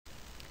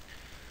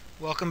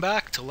Welcome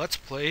back to Let's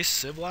Play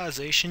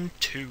Civilization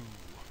 2.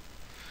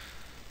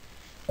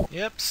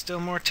 Yep,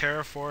 still more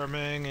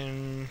terraforming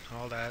and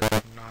all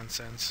that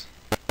nonsense.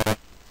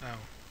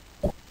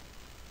 Oh.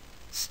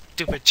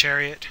 Stupid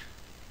chariot.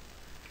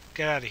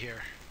 Get out of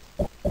here.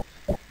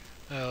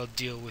 I'll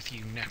deal with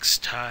you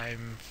next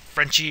time,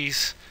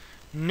 Frenchies.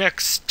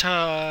 Next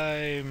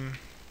time.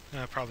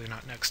 Probably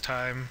not next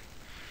time.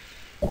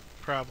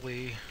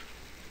 Probably,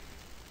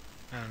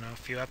 I don't know, a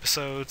few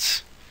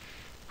episodes.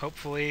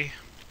 Hopefully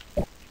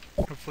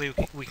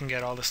we can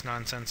get all this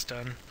nonsense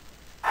done.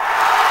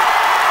 Yeah,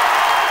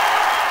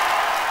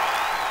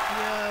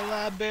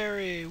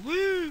 library!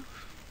 Woo!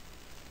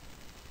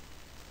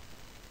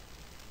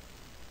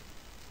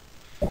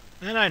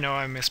 And I know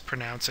I'm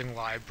mispronouncing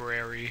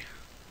library,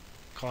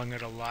 calling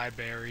it a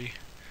library.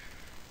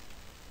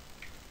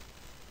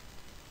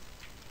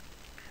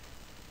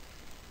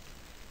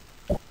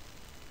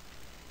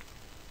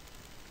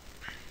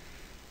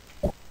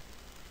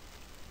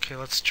 Okay,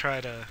 let's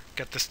try to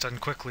get this done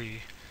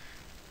quickly.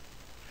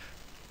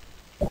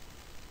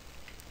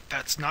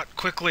 That's not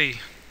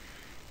quickly.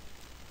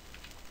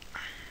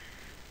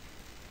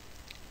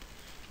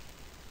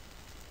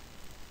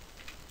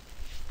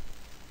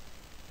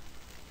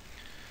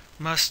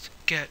 Must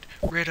get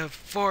rid of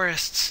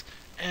forests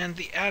and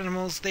the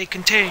animals they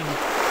contain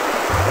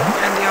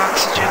and the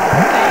oxygen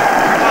they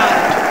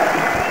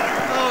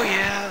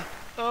provide.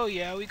 Oh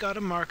yeah, we got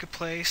a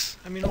marketplace.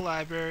 I mean a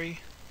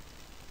library.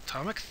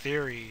 Atomic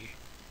theory.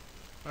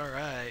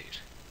 Alright.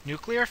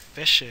 Nuclear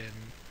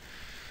fission.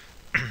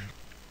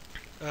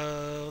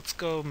 Let's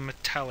go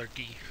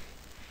metallurgy.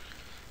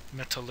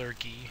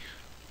 Metallurgy.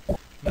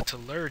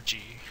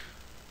 Metallurgy.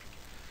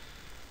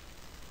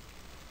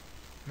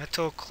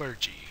 Metal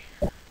clergy.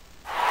 Woo!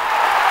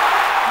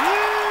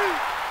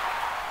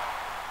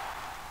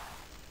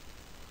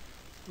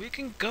 We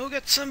can go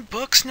get some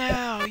books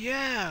now,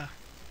 yeah!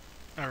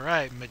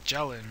 Alright,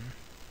 Magellan.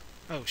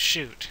 Oh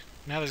shoot.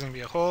 Now there's gonna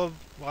be a whole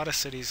lot of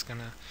cities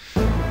gonna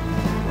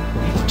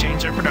need to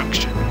change their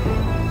production.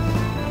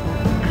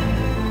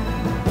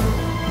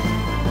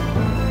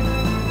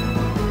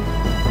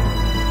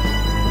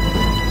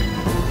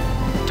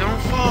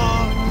 Don't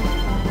fall!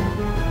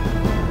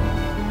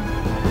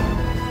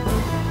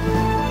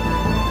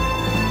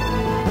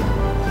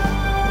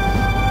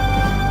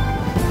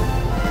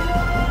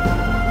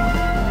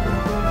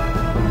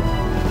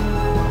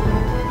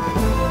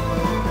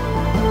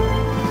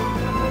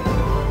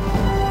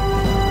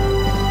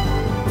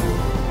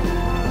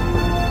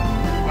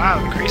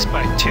 Wow, increased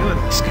by 2 in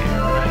this game.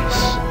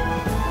 Nice.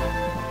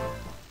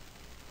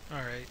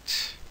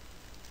 Alright.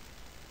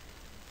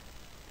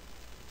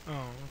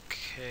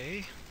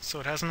 Okay. So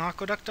it has an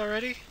aqueduct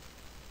already?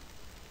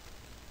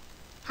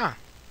 Huh.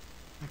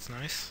 That's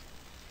nice.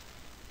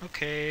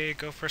 Okay,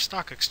 go for a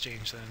stock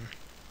exchange then.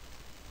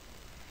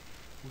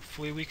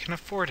 Hopefully we can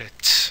afford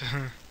it.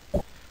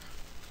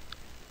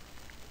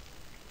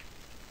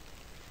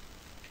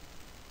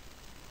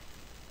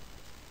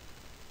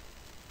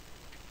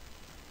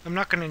 I'm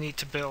not going to need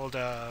to build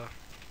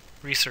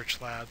research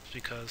labs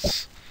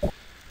because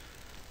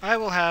I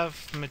will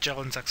have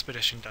Magellan's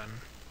expedition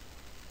done.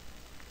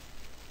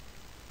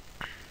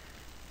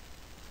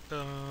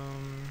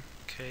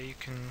 Okay, you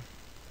can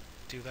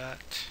do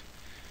that.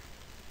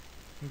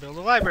 And build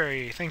a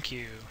library, thank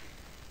you.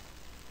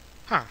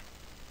 Huh.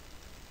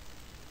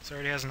 So it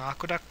already has an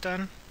aqueduct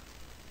done?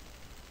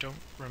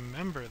 Don't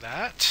remember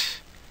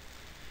that.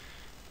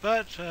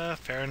 But,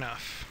 fair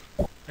enough.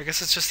 I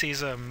guess it's just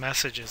these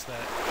messages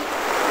that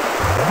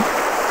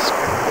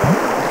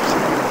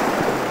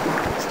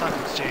stock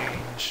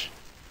exchange.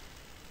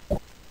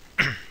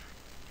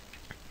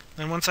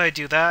 Then once I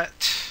do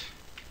that,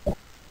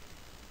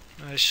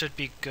 I should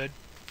be good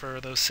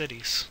for those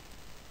cities.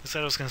 I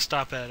said I was going to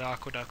stop at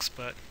aqueducts,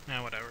 but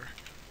whatever.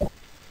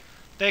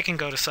 They can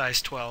go to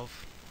size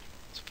 12.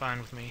 It's fine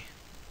with me.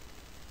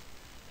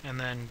 And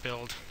then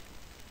build,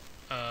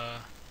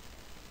 what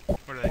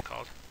are they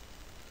called?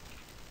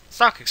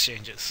 Stock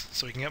exchanges,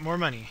 so we can get more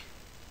money.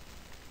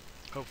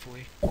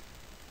 Hopefully.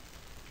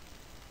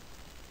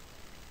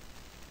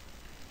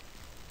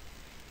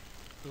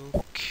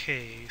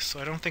 Okay, so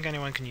I don't think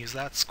anyone can use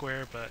that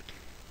square, but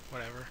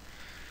whatever.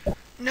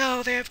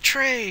 No, they have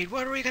trade!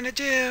 What are we gonna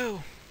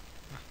do?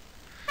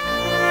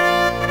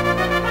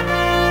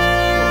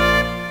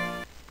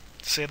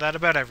 Say that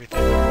about everything.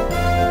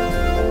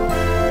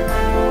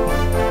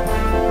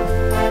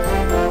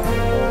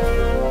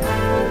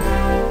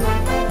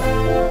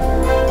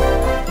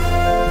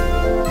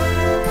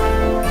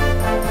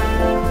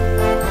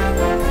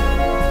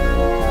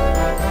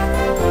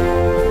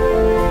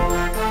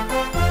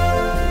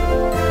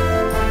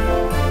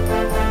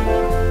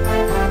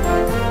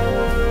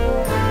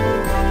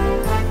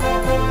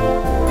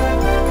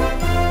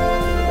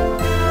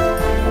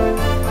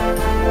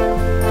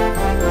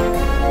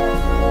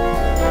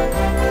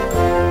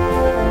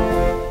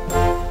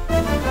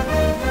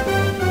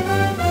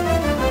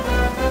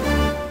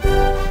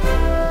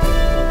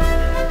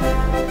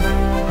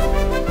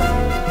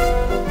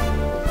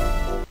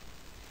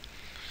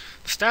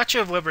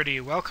 Statue of Liberty,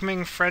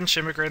 welcoming French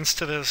immigrants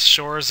to the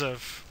shores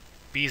of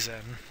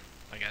Bizen,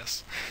 I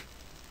guess.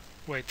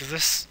 Wait, does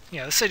this...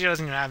 Yeah, this city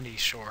doesn't even have any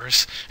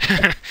shores.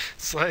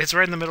 It's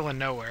right in the middle of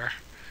nowhere.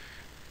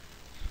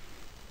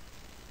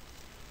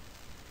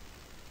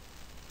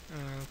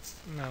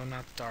 No,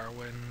 not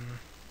Darwin.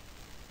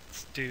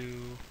 Let's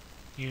do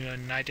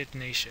United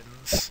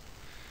Nations.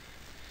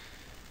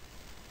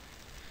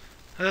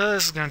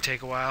 This is gonna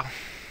take a while.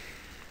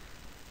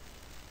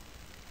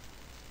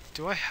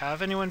 Do I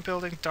have anyone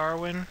building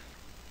Darwin?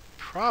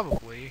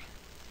 Probably.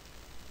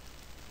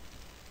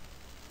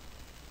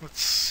 Let's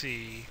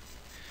see.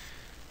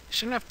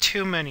 Shouldn't have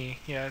too many.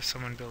 Yeah, I have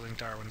someone building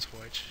Darwin's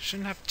Voyage.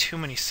 Shouldn't have too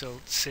many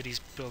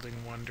cities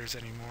building wonders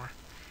anymore.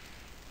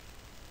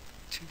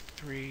 2,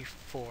 3,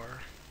 4.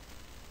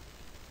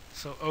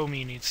 So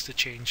Omi needs to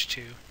change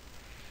too.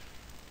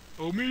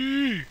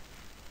 Omi!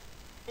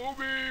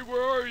 Omi,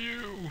 where are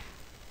you?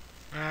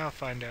 I'll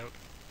find out.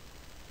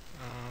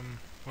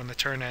 When the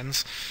turn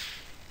ends.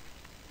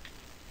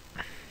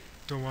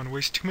 Don't want to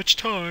waste too much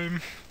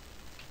time.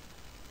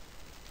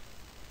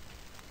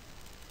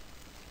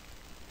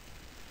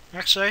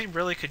 Actually, I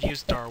really could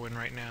use Darwin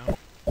right now.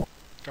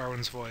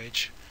 Darwin's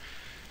Voyage.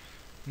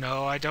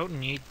 No, I don't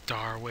need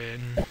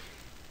Darwin.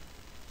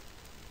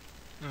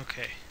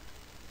 Okay.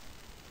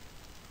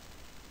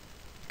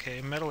 Okay,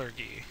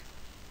 metallurgy.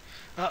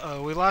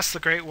 Uh-oh, we lost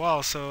the Great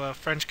Wall, so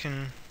French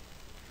can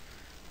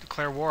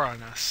declare war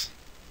on us.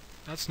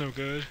 That's no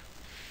good.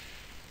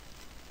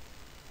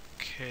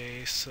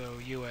 Okay, so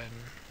UN.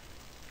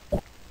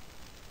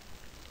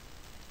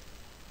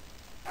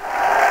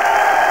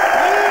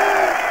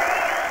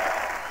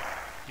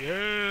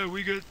 Yeah,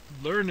 we get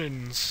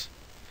learnings.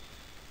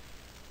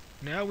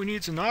 Now we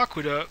need an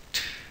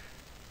aqueduct.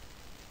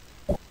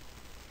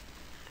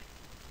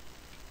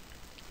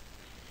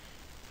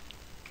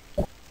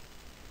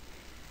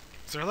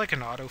 Is there like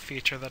an auto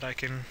feature that I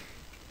can...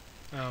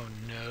 Oh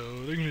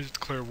no, they're gonna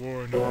declare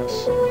war on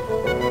us.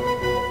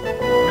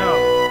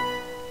 No.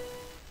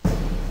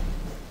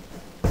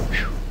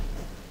 Whew.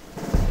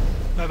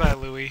 Bye-bye,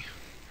 Louis.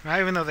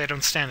 Even though they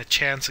don't stand a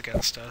chance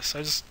against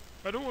us,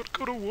 I don't want to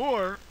go to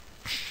war.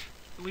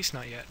 At least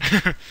not yet.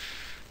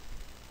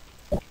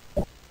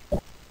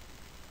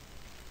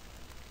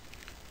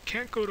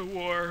 Can't go to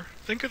war.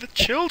 Think of the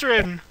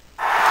children!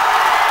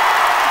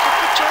 Think of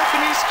the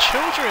Japanese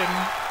children!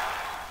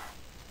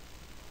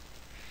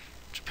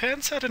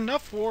 Japan's had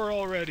enough war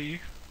already.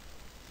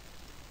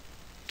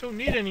 Don't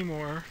need any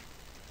more.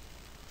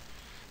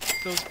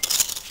 Those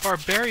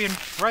barbarian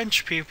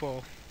French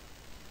people.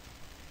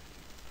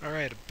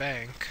 Alright, a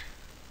bank.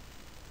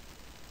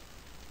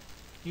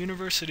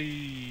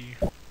 University.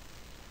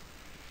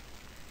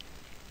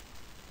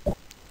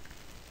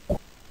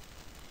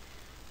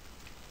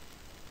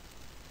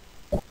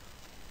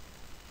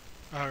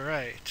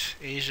 Alright,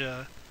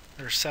 Asia,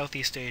 or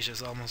Southeast Asia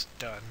is almost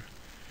done.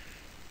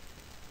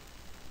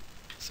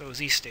 So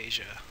is East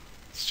Asia.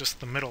 It's just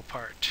the middle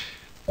part.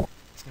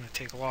 It's gonna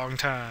take a long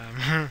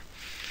time.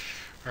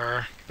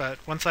 But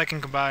once I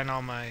can combine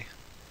all my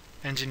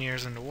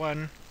engineers into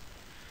one,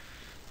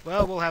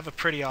 well, we'll have a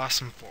pretty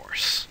awesome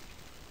force.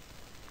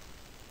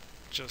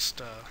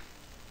 Just,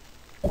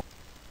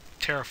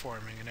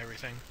 terraforming and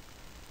everything.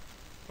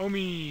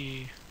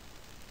 Omi!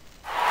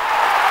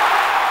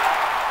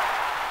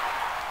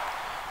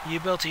 You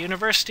built a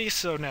university,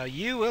 so now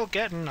you will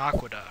get an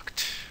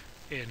aqueduct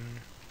in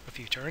a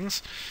few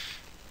turns.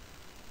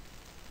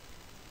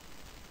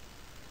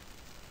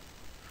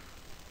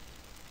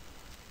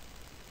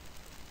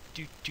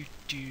 Do do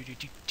do do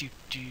do do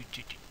do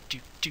do do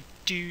do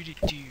do do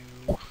do.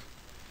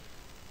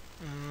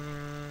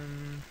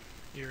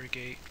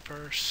 Irrigate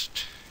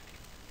first.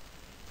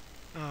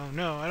 Oh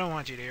no, I don't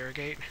want you to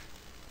irrigate.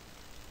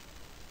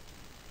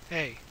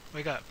 Hey,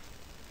 wake up.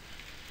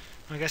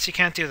 I guess you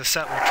can't do the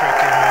settler trick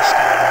in this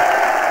game,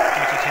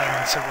 like you can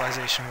in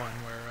Civilization 1,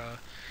 where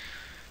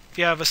if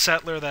you have a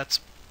settler that's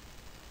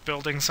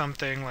building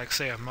something, like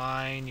say a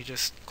mine, you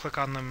just click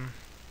on them.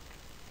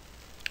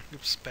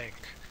 Oops, bank.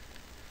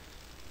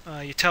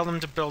 You tell them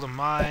to build a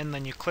mine,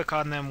 then you click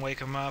on them, wake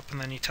them up, and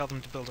then you tell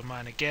them to build a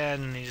mine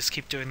again, and you just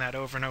keep doing that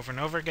over and over and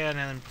over again,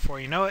 and then before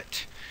you know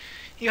it,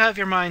 you have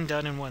your mine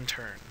done in one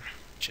turn,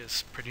 which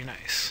is pretty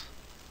nice.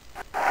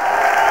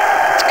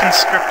 It's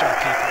conscriptor,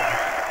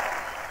 people.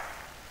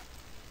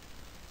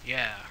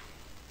 Yeah.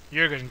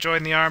 You're gonna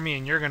join the army,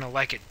 and you're gonna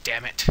like it,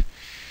 damn it.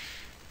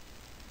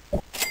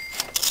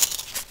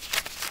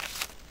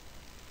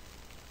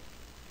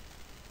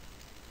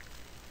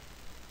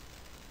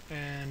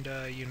 And,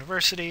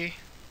 university.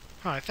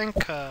 Oh, I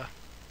think,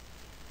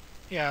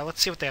 yeah,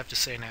 let's see what they have to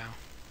say now.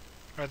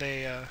 Are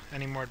they,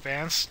 any more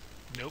advanced?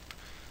 Nope.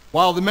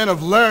 While the men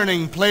of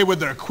learning play with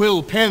their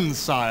quill pens,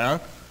 sire,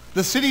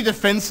 the city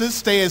defenses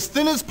stay as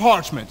thin as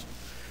parchment.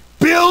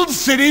 Build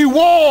city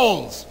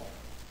walls!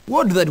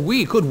 Would that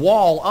we could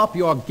wall up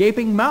your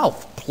gaping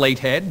mouth,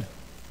 platehead.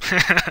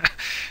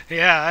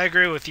 Yeah, I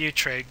agree with you,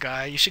 trade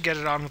guy. You should get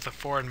it on with the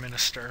foreign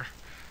minister.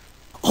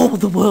 All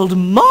the world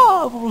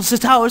marvels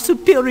at our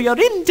superior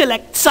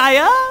intellect,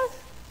 sire.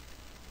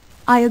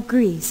 I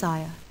agree,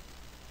 sire.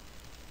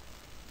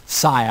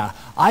 Sire,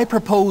 I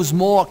propose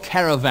more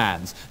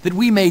caravans, that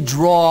we may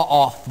draw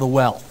off the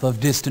wealth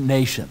of distant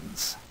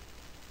nations.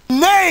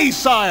 Nay,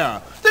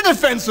 sire! The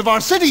defense of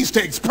our cities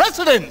takes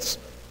precedence!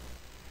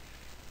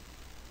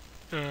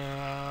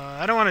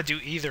 I don't want to do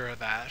either of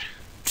that.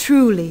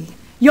 Truly,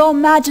 your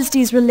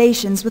majesty's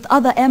relations with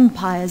other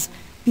empires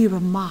be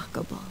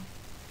remarkable.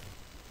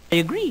 I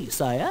agree,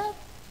 sire.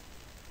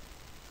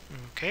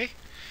 Okay.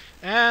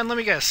 And let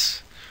me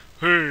guess.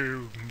 Hey,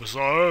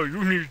 Messiah,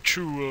 you need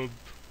to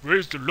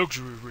raise the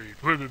luxury rate.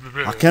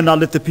 I cannot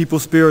let the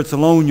people's spirits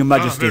alone, your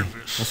majesty.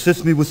 Elvis.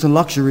 Assist me with some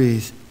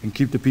luxuries and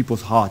keep the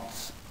people's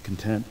hearts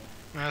content.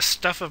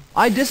 Stuff a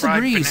I fried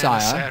disagree, banana sire.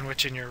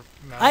 sandwich in your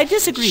mouth. I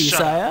disagree,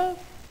 Shut up. sire.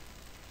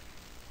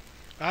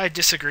 I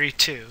disagree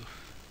too.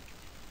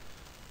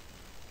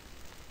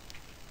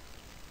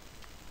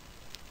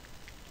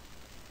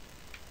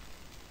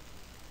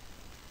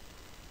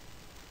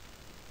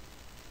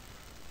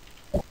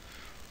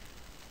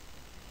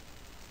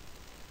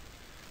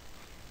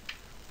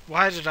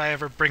 Why did I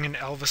ever bring an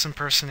Elvis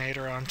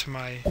impersonator onto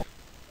my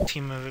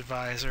team of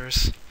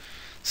advisors?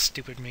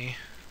 Stupid me.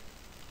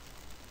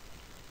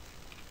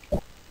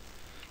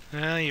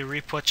 Well, you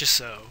reap what you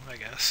sow, I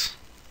guess.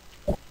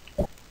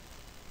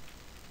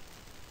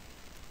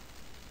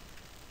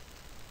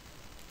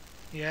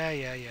 Yeah,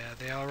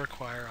 they all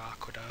require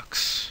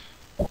aqueducts.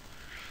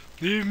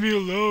 Leave me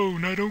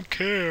alone, I don't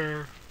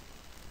care.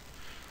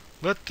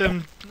 Let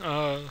them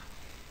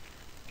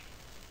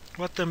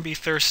be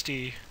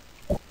thirsty.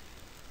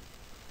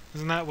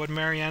 Isn't that what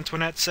Marie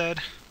Antoinette said?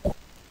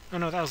 Oh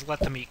no, that was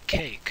let them eat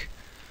cake.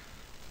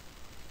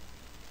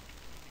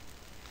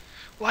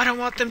 Well, I don't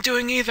want them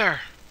doing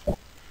either!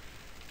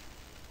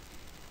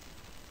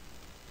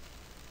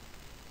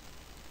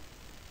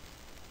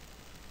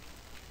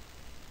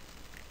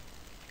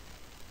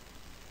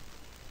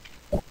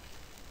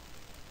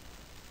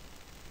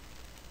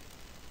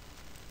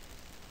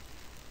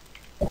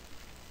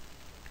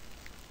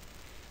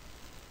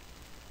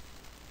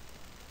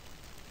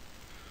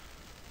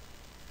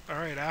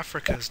 Alright,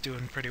 Africa's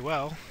doing pretty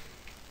well.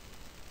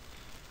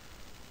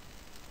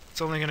 It's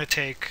only gonna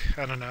take,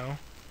 I don't know,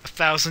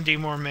 1,000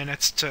 more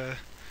minutes to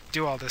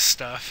do all this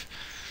stuff.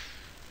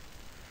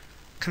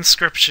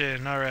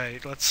 Conscription,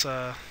 alright, let's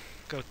go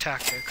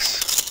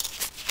tactics.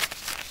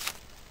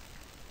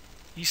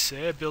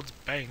 Ise builds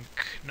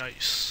bank,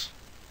 nice.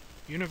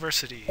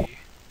 University.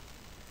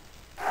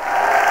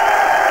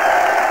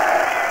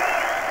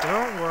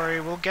 Don't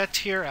worry, we'll get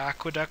to your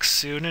aqueduct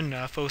soon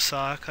enough,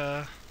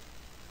 Osaka.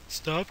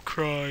 Stop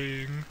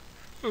crying.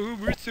 Oh,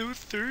 we're so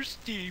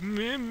thirsty.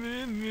 Meh,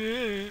 meh,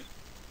 meh.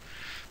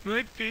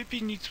 My baby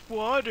needs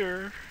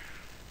water.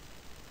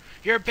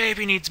 Your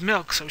baby needs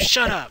milk, so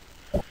shut up.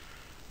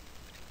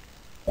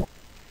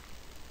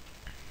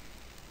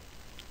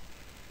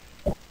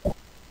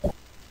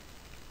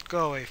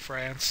 Go away,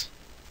 France.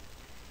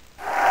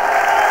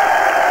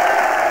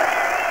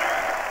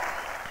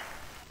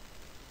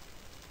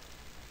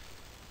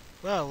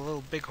 Well,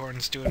 Little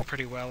Bighorn's doing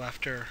pretty well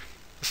after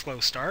a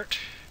slow start.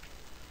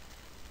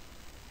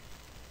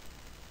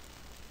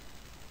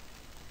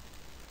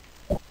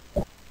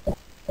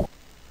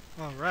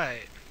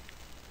 Alright.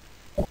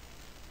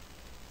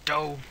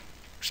 We're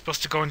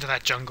supposed to go into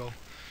that jungle.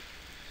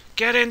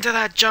 Get into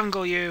that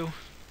jungle, you!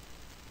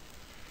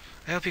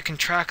 I hope you can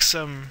track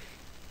some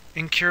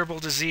incurable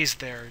disease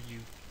there, you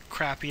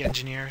crappy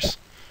engineers.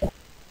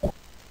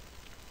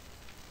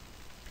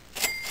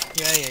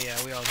 Yeah,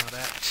 we all know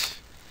that.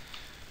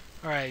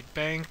 Alright,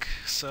 bank,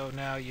 so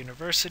now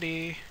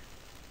university.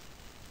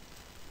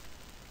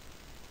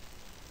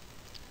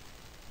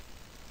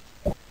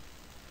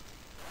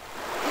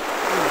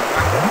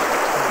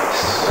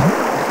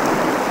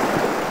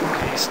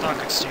 Okay,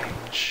 stock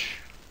exchange.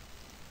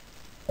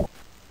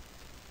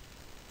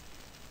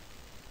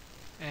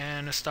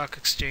 And a stock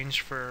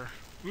exchange for...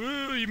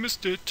 Whoa, you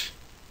missed it!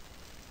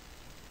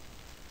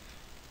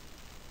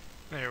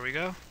 There we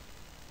go.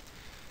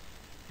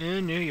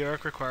 And New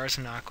York requires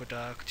an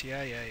aqueduct.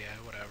 Yeah,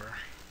 whatever.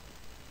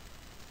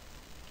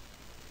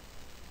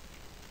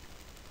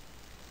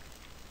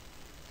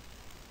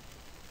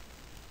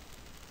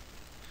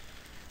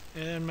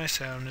 And my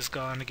sound is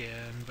gone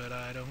again, but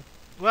I don't...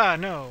 Wow,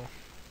 no!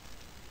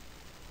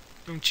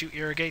 Don't you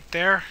irrigate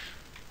there,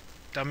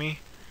 dummy.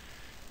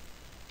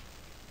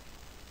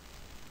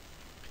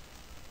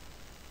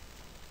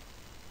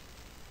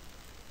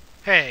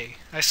 Hey,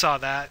 I saw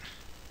that.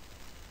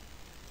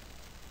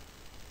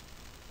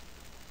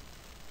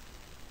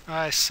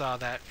 I saw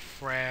that,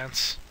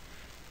 France.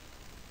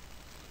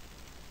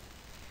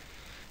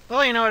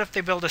 Well, you know what? If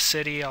they build a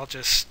city, I'll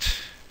just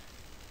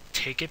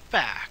take it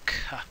back.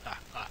 Ha ha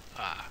ha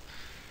ha.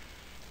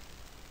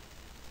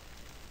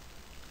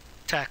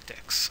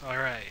 Tactics.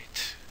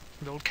 Alright.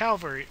 Build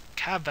cavalry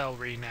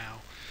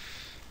now.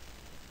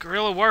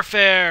 Guerrilla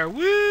warfare!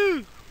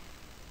 Woo!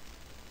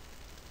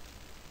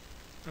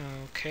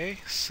 Okay,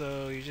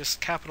 so you just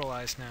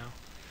capitalize now.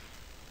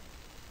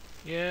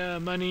 Yeah,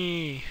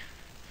 money!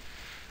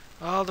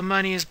 All the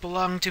money is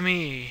belong to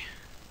me.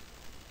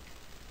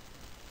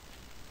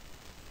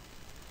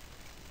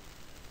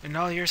 And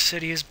all your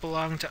cities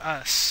belong to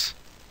us.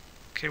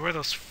 Okay, we're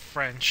those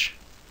French.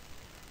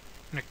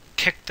 I'm gonna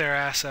kick their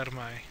ass out of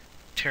my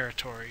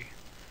territory.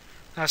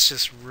 That's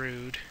just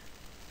rude.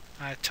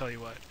 I tell you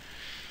what.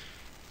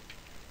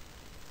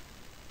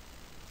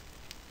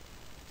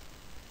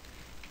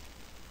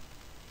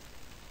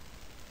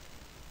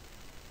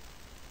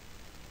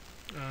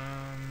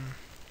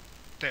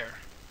 There.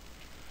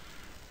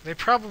 They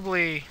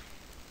probably...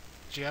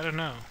 Gee, I don't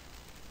know.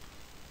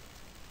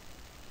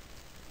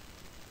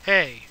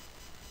 Hey.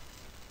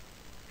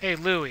 Hey,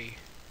 Louis.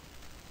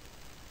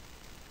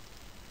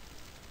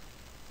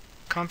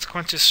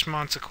 Consequences,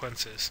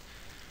 schmonsequences.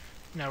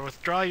 Now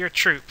withdraw your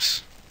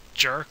troops,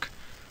 jerk.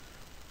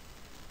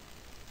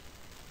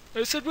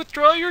 I said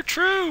withdraw your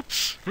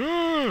troops!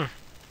 Oh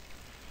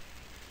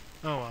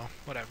well,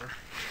 whatever.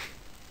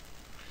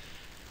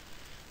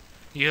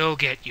 You'll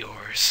get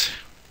yours.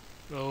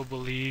 Oh,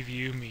 believe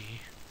you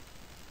me.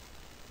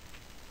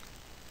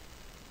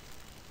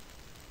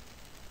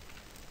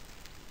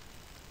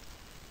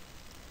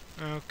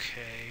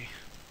 Okay.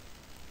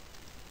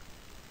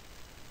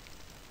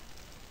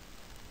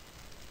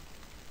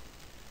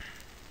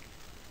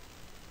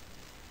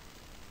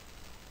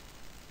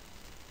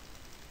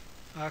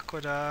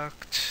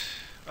 Aqueduct.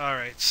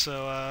 Alright,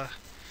 so,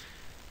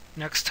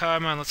 next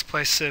time on Let's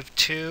Play Civ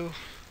 2,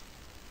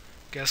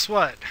 guess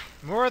what?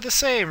 More of the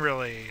same,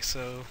 really,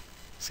 so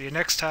see you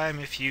next time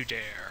if you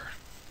dare.